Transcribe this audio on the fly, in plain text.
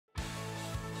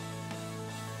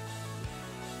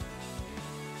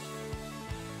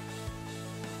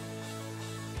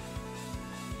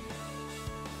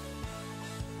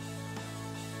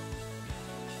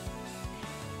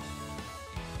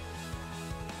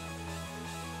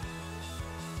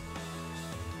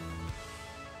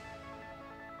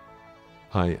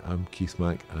Hi, I'm Keith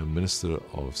Mack and I'm Minister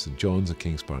of St John's at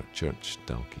Kings Park Church,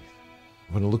 Dalkeith.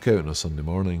 When I look out on a Sunday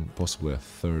morning, possibly a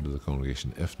third of the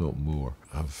congregation, if not more,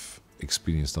 have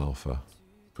experienced Alpha.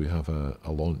 We have a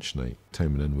launch night,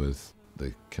 timing in with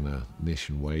the kind of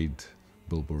nationwide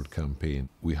billboard campaign.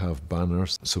 We have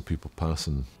banners so people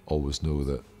passing always know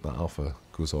that Alpha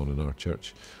goes on in our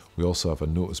church. We also have a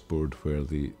notice board where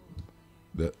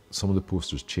some of the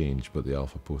posters change, but the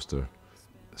Alpha poster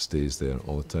stays there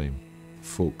all the time.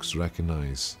 Folks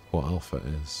recognise what Alpha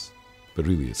is, but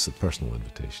really it's the personal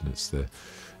invitation. It's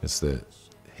the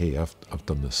hey, I've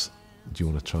done this. Do you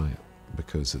want to try it?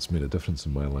 Because it's made a difference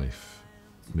in my life.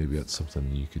 Maybe that's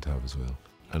something you could have as well.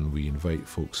 And we invite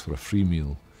folks for a free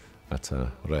meal at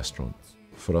a restaurant.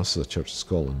 For us as a Church of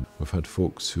Scotland, we've had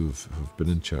folks who've been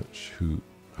in church who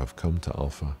have come to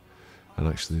Alpha, and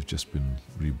actually they've just been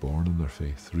reborn in their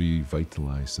faith,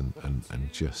 revitalised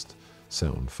and just set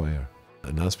on fire.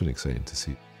 And that's been exciting to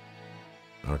see.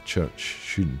 Our church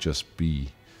shouldn't just be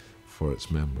for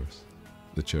its members.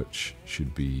 The church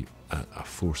should be a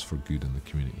force for good in the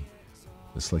community.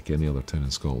 It's like any other town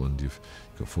in Scotland. You've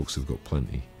got folks who've got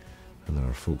plenty, and there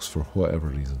are folks, for whatever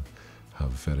reason, have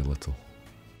very little.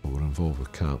 We're involved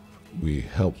with CAP. We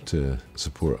help to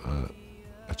support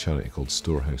a charity called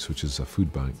Storehouse, which is a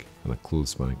food bank and a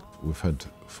clothes bank. We've had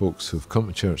folks who've come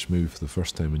to church maybe for the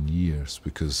first time in years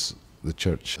because the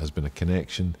church has been a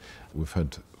connection. We've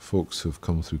had folks who've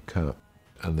come through CAP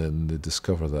and then they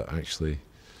discover that actually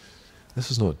this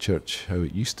is not church how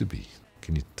it used to be.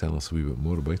 Can you tell us a wee bit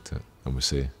more about it? And we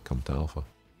say, come to Alpha.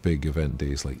 Big event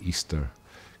days like Easter,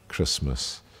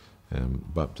 Christmas,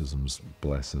 baptisms,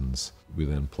 blessings, we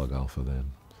then plug Alpha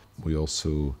then. We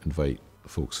also invite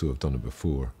folks who have done it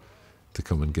before to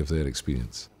come and give their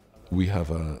experience. We have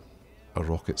a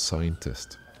rocket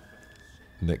scientist.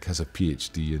 Nick has a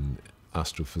PhD in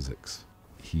astrophysics.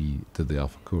 He did the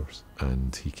Alpha course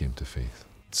and he came to faith.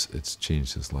 It's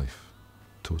changed his life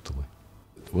totally.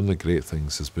 One of the great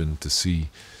things has been to see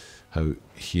how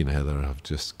he and Heather have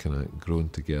just kind of grown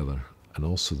together, and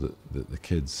also the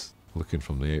kids looking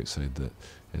from the outside that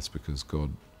it's because God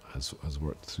has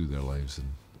worked through their lives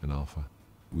in Alpha.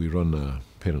 We run a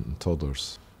parent and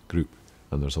toddlers group,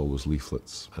 and there's always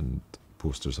leaflets and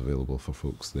posters available for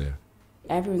folks there.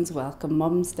 Everyone's welcome,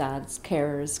 mums, dads,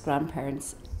 carers,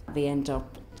 grandparents. They end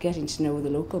up getting to know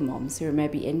the local mums who are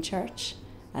maybe in church,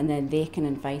 and then they can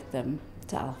invite them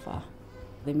to Alpha.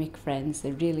 They make friends,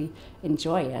 they really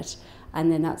enjoy it,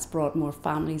 and then that's brought more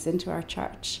families into our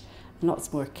church, and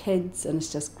lots more kids, and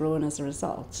it's just grown as a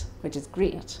result, which is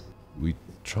great. We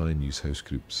try and use house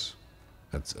groups.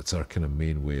 It's our kind of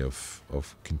main way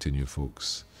of continuing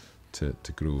folks to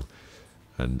grow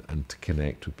and to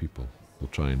connect with people. We'll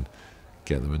try and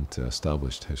get them into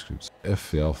established house groups. If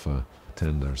the Alpha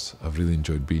attenders have really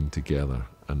enjoyed being together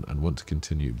and want to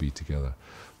continue to be together,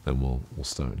 then we'll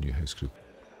start a new house group.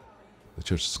 The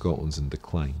Church of Scotland's in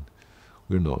decline.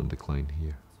 We're not in decline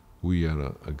here. We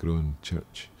are a growing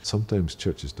church. Sometimes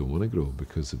churches don't want to grow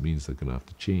because it means they're going to have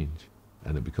to change,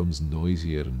 and it becomes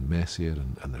noisier and messier,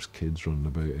 and there's kids running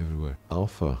about everywhere.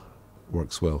 Alpha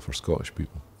works well for Scottish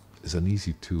people. It's an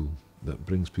easy tool that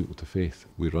brings people to faith.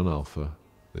 We run Alpha,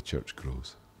 the church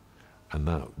grows. And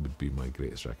that would be my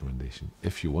greatest recommendation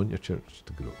if you want your church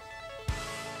to grow.